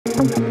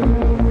These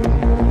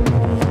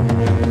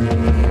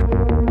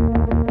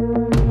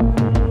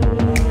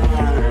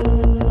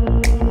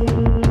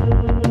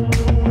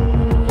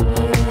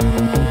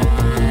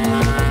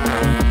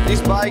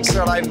bikes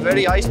arrive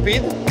very high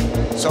speed,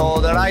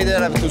 so the rider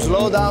have to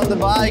slow down the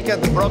bike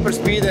at the proper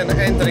speed and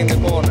enter in the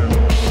corner.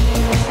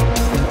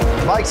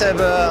 Bikes have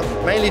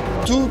mainly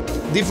two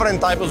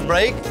different types of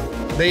brake.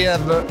 They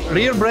have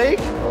rear brake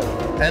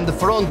and the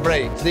front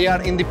brake. They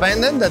are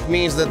independent, that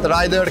means that the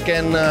rider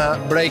can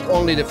brake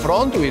only the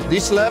front with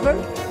this lever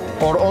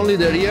or only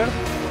the rear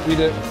with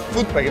the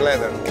foot peg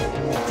lever.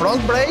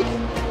 Front brake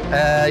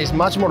is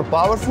much more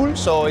powerful,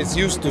 so it's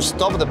used to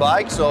stop the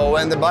bike. So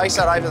when the bikes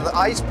arrive at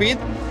high speed,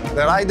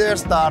 the rider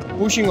starts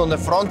pushing on the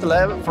front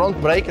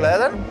brake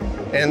lever,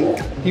 and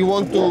he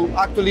wants to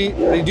actually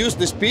reduce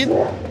the speed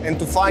and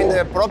to find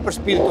the proper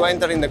speed to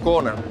enter in the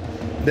corner.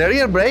 The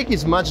rear brake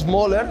is much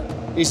smaller,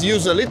 is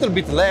used a little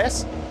bit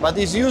less, but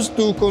is used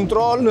to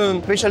control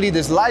especially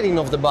the sliding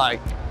of the bike.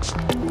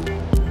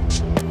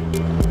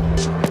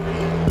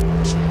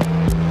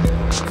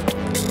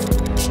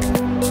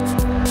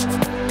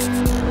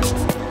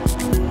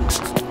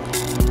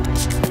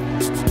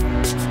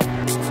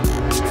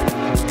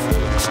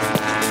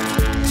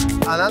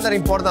 Another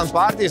important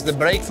part is the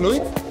brake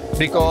fluid,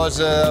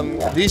 because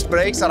these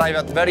brakes arrive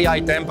at very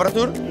high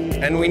temperature,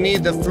 and we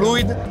need the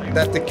fluid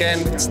that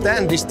can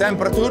stand this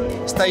temperature,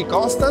 stay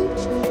constant,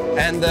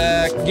 and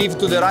give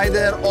to the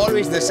rider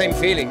always the same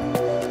feeling.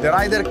 The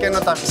rider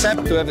cannot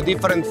accept to have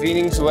different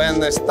feelings when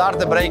they start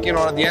the braking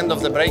or at the end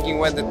of the braking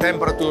when the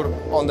temperature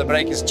on the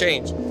brake is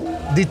changed.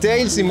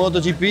 Details in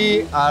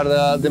MotoGP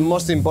are the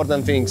most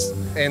important things,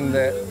 and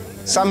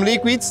some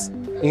liquids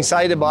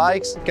inside the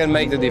bikes can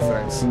make the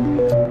difference.